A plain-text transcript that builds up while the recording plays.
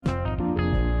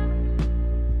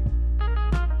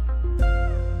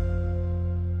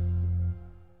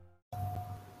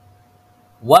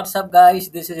What's up, guys?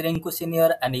 This is Rinku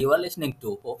Senior, and you are listening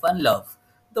to Open Love,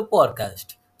 the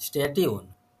podcast. Stay tuned.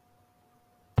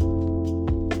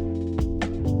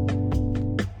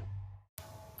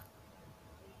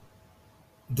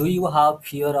 Do you have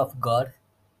fear of God?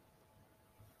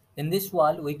 In this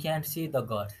world, we can't see the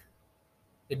God.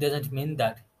 It doesn't mean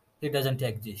that He doesn't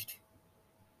exist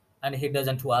and He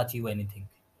doesn't watch you anything.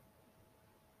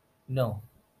 No,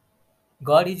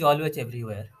 God is always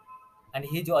everywhere and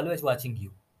He is always watching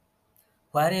you.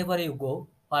 Wherever you go,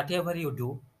 whatever you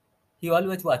do, He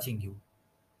always watching you.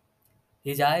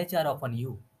 His eyes are upon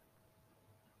you.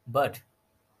 But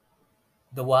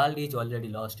the world is already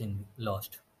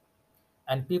lost.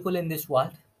 And people in this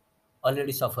world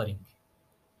already suffering.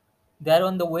 They are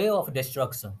on the way of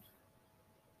destruction.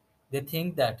 They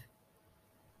think that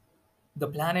the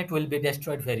planet will be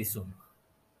destroyed very soon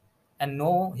and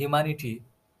no humanity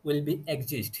will be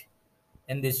exist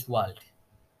in this world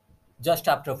just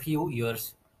after a few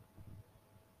years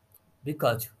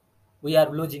because we are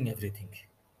losing everything.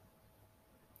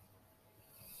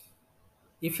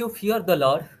 If you fear the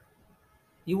Lord,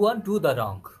 you won't do the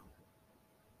wrong.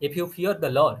 If you fear the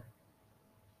Lord,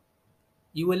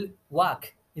 you will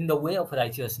walk in the way of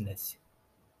righteousness.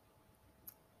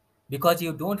 Because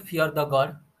you don't fear the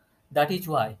God, that is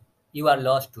why you are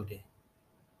lost today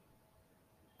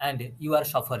and you are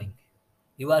suffering.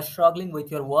 You are struggling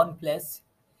with your own place.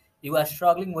 You are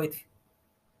struggling with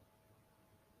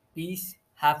peace,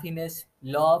 happiness,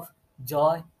 love,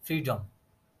 joy, freedom.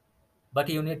 But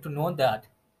you need to know that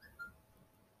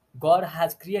God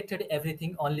has created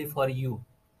everything only for you.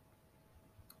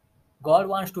 God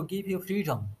wants to give you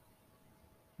freedom,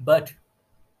 but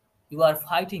you are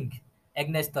fighting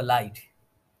against the light.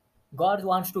 God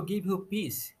wants to give you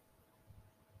peace,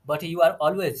 but you are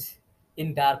always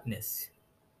in darkness.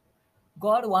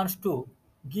 God wants to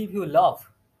give you love,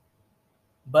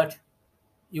 but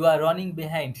you are running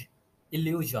behind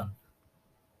illusion.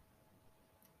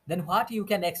 Then what you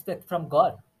can expect from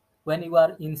God when you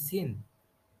are in sin?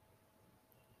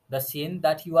 The sin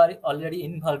that you are already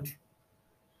involved,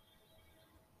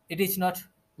 it is not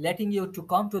letting you to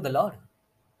come to the Lord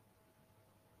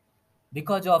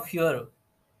because of your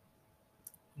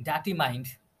dirty mind,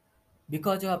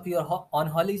 because of your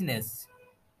unholiness.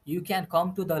 You can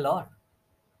come to the Lord,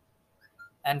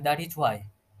 and that is why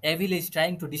evil is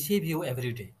trying to deceive you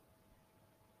every day.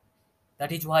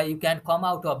 That is why you can come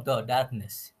out of the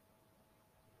darkness.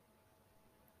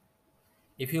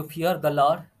 If you fear the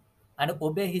Lord and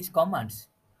obey His commands,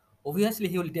 obviously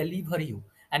He will deliver you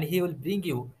and He will bring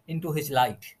you into His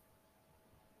light.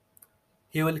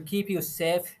 He will keep you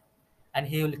safe and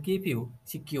He will keep you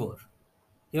secure.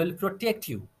 He will protect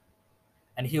you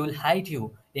and He will hide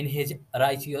you in His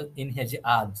righteous in His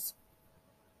arms.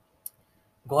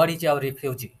 God is our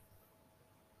refuge.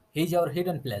 He is our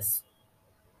hidden place.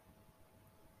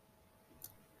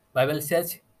 Bible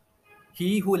says,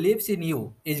 "He who lives in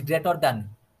you is greater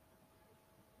than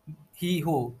he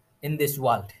who in this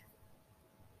world."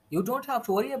 You don't have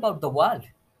to worry about the world.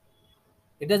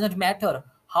 It doesn't matter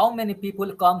how many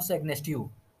people comes against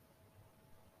you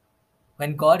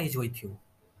when God is with you.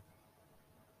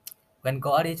 When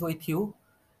God is with you,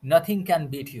 nothing can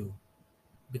beat you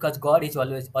because God is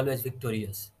always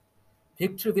victorious.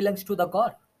 Victory belongs to the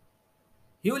God.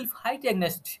 He will fight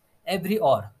against every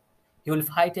odds. He will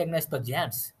fight against the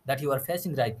giants that you are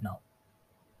facing right now.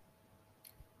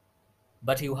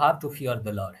 But you have to fear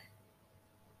the Lord.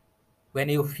 When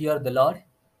you fear the Lord,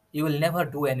 you will never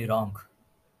do any wrong.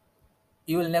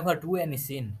 You will never do any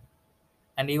sin.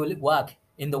 And you will walk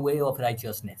in the way of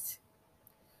righteousness.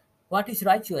 What is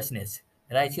righteousness?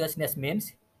 Righteousness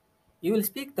means you will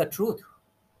speak the truth.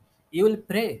 You will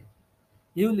pray.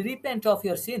 You will repent of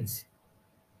your sins.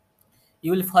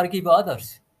 You will forgive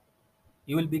others.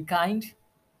 You will be kind.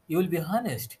 You will be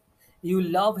honest. You will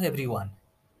love everyone.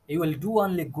 You will do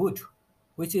only good,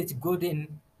 which is good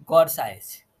in God's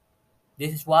eyes.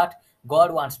 This is what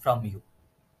God wants from you.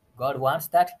 God wants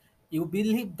that you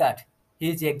believe that He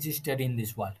is existed in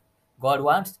this world. God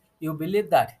wants you believe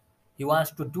that He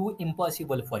wants to do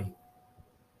impossible for you.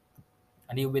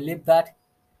 And you believe that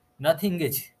nothing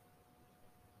is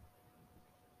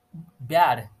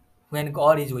bad when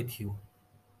God is with you.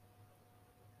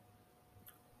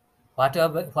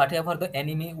 Whatever the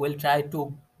enemy will try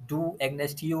to do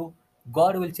against you,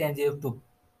 God will change it to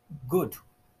good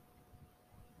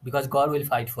because God will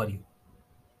fight for you.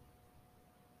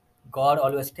 God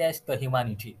always tests the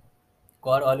humanity.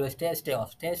 God always tests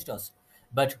us.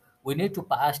 But we need to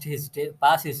pass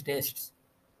His tests.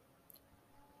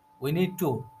 We need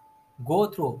to go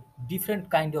through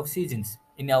different kind of seasons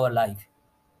in our life.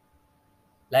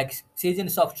 like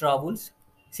seasons of troubles,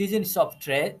 seasons of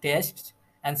tests,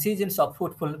 and seasons of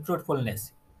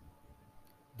fruitfulness.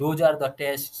 Those are the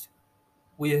tests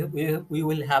we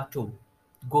will have to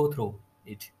go through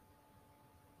it.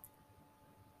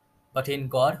 But in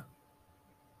God,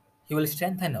 He will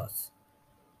strengthen us.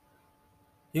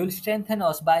 He will strengthen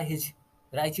us by His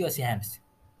righteous hands.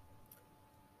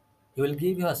 He will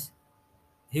give us,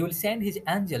 He will send His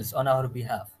angels on our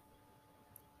behalf.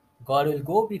 God will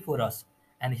go before us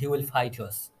and He will fight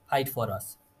for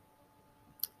us.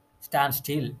 Stand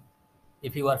still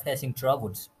if you are facing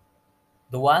troubles.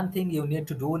 The one thing you need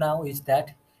to do now is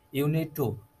that you need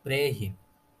to pray Him.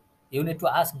 You need to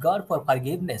ask God for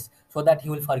forgiveness so that He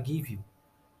will forgive you.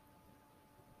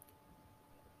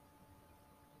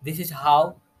 This is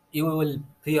how you will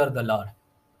fear the Lord.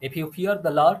 If you fear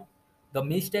the Lord, the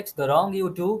mistakes, the wrong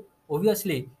you do,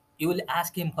 obviously you will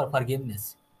ask Him for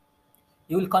forgiveness.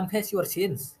 You will confess your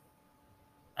sins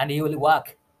and you will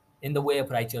walk in the way of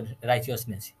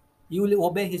righteousness. You will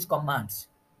obey His commands.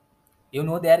 You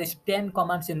know there is 10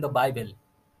 commands in the Bible.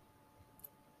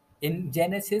 In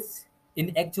Genesis,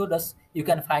 in Exodus, you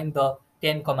can find the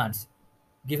 10 commands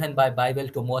given by Bible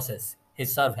to Moses,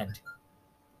 his servant.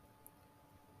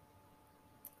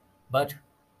 But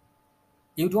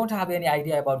you don't have any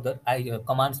idea about the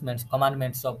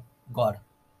commandments of God.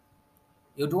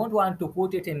 You don't want to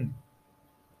put it in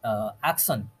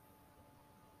action.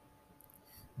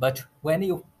 But when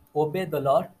you obey the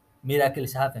Lord,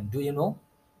 miracles happen. Do you know?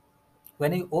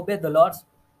 When you obey the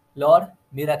Lord,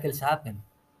 miracles happen.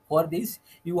 For this,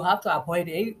 you have to avoid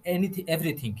anything,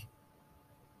 everything.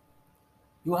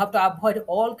 You have to avoid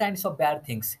all kinds of bad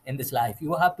things in this life.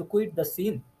 You have to quit the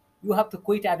sin. You have to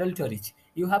quit adultery.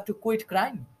 You have to quit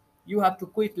crime. You have to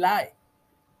quit lie.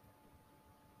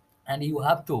 And you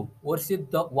have to worship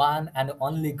the one and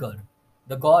only God,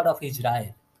 the God of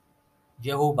Israel,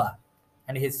 Jehovah,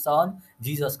 and his Son,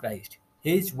 Jesus Christ.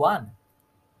 He is one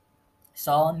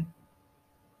Son,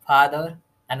 Father,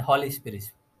 and Holy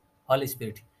Spirit. Holy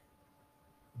Spirit.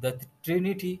 The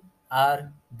Trinity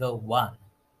are the one.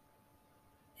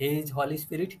 He is Holy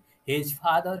Spirit, He is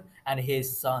Father, and He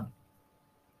is Son.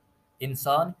 In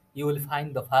Son, you will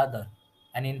find the Father,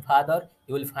 and in Father,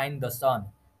 you will find the Son.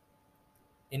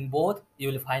 In both,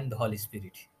 you will find the Holy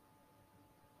Spirit.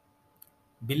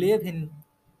 Believe in,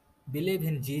 believe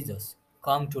in Jesus.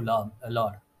 Come to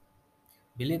Lord.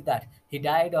 Believe that He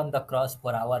died on the cross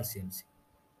for our sins.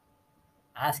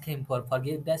 Ask Him for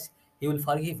forgiveness. He will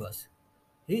forgive us.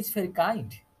 He is very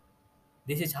kind.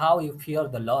 This is how you fear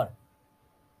the Lord.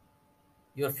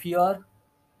 Your fear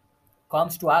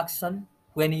comes to action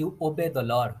when you obey the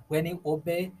Lord, when you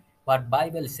obey what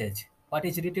Bible says, what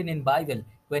is written in Bible.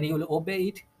 When you will obey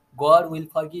it, God will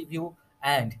forgive you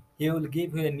and He will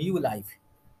give you a new life,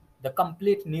 the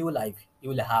complete new life you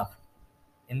will have.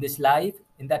 In this life,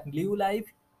 in that new life,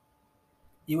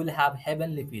 you will have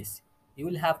heavenly peace. You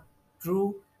will have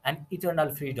true and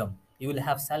eternal freedom. You will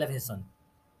have salvation.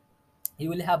 You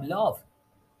will have love,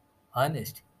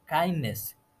 honest,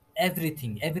 kindness,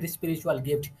 everything, every spiritual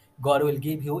gift God will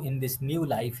give you in this new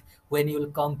life when you will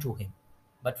come to Him.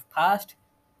 But first,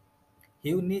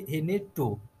 He need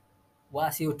to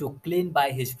wash you to clean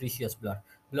by His precious blood.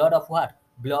 Blood of what?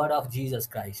 Blood of Jesus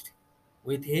Christ.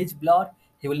 With His blood,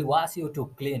 He will wash you to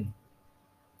clean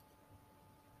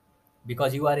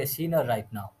because you are a sinner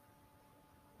right now.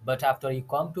 But after you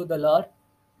come to the Lord,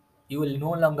 you will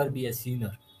no longer be a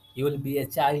sinner. You will be a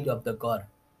child of the God.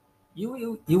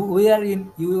 You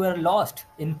were lost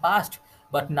in past,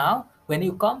 but now when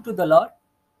you come to the Lord,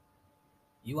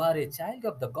 you are a child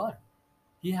of the God.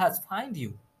 He has find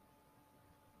you.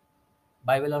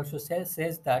 Bible also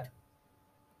says that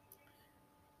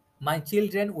my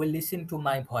children will listen to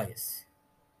my voice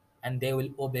and they will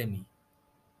obey me.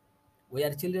 We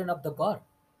are children of the God.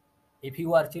 If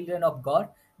you are children of God,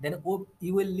 then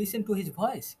you will listen to His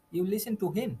voice. You listen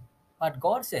to Him, what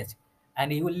God says,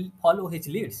 and you will follow His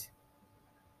leads.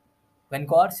 When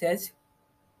God says,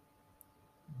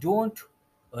 don't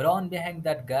run behind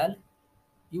that girl,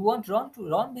 you won't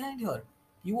run behind her.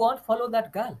 You won't follow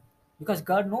that girl because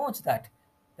God knows that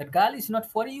that girl is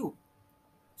not for you.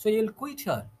 So you'll quit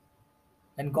her.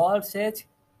 And God says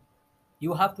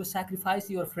you have to sacrifice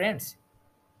your friends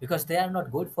because they are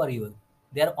not good for you.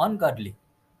 They are ungodly.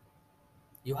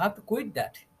 You have to quit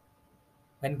that.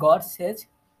 When God says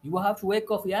you have to wake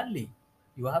up early,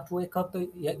 you have to wake up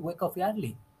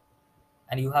early,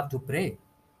 and you have to pray.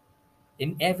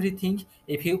 In everything,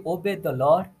 if you obey the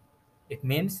Lord, it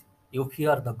means you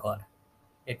fear the God.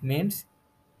 It means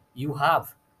you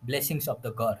have blessings of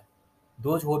the God.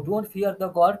 Those who don't fear the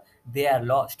God, they are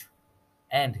lost.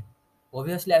 And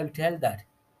obviously, I will tell that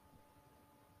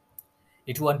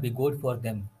It won't be good for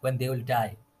them when they will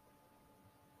die.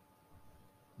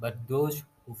 But those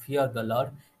who fear the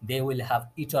Lord, they will have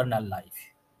eternal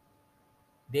life.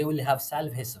 They will have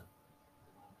salvation.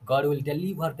 God will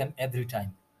deliver them every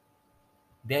time.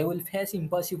 They will face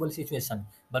impossible situation,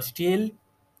 but still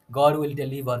God will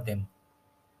deliver them.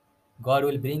 God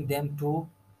will bring them to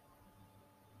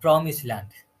promised land,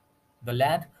 the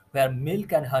land where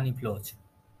milk and honey flows.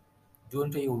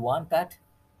 Don't you want that?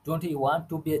 Don't you want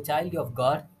to be a child of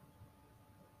God?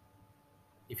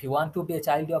 If you want to be a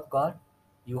child of God,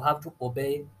 you have to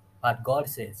obey what God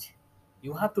says.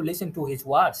 You have to listen to His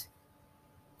words.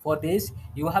 For this,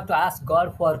 you have to ask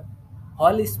God for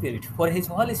Holy Spirit, for His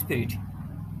Holy Spirit.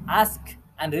 Ask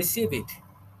and receive it.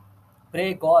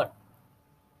 Pray God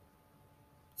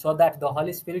so that the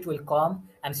Holy Spirit will come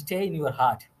and stay in your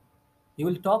heart. He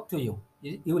will talk to you.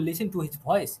 You will listen to His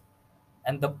voice,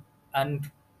 and the and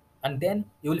and then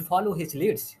you will follow His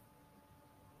leads.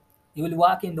 You will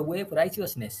walk in the way of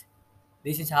righteousness.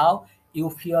 This is how you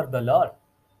fear the Lord.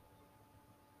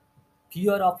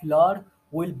 Fear of Lord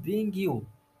will bring you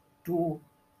to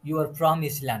your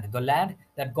promised land, the land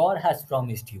that God has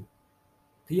promised you.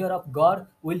 Fear of God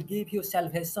will give you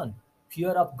salvation.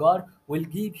 Fear of God will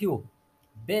give you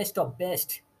best of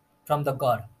best from the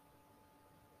God.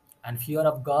 And fear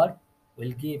of God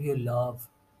will give you love,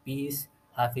 peace,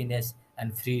 happiness,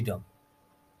 and freedom.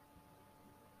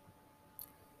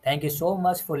 Thank you so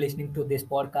much for listening to this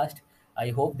podcast. I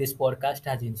hope this podcast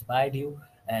has inspired you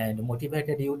and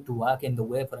motivated you to walk in the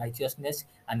way of righteousness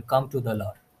and come to the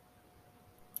Lord.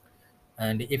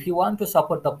 And if you want to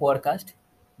support the podcast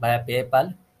via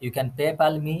PayPal, you can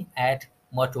PayPal me at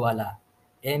Motowala,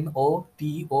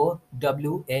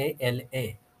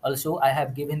 Motowala. Also, I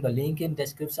have given the link in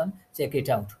description. Check it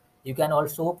out. You can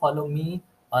also follow me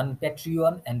on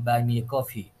Patreon and buy me a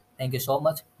coffee. Thank you so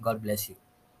much. God bless you.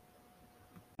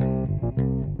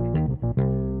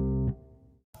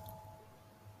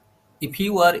 If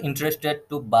you are interested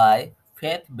to buy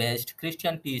faith-based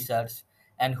Christian t-shirts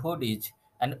and hoodies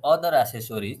and other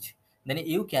accessories, then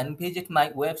you can visit my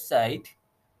website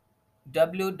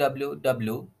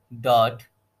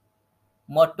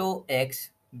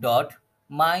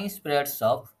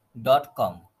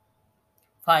www.motox.myspreadshop.com.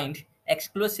 Find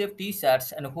exclusive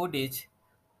t-shirts and hoodies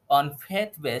on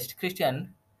faith-based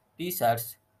Christian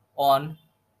t-shirts on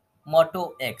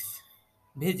MotoX.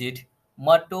 Visit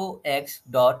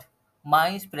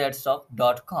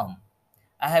motox.myspreadshop.com.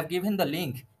 I have given the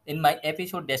link in my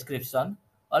episode description.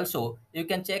 Also, you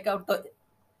can check out the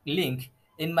link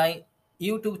in my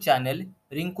YouTube channel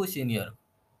Rinku Senior.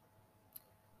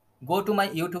 Go to my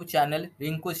YouTube channel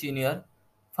Rinku Senior,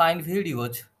 find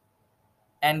videos,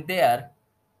 and there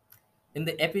in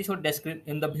the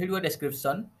video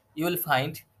description you will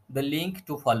find the link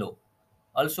to follow.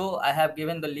 Also, I have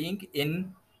given the link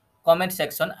in comment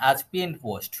section as pinned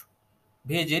post.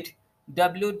 Visit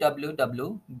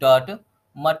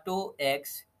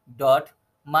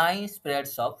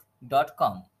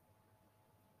www.matox.myspreadshop.com.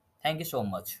 Thank you so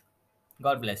much.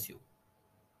 God bless you.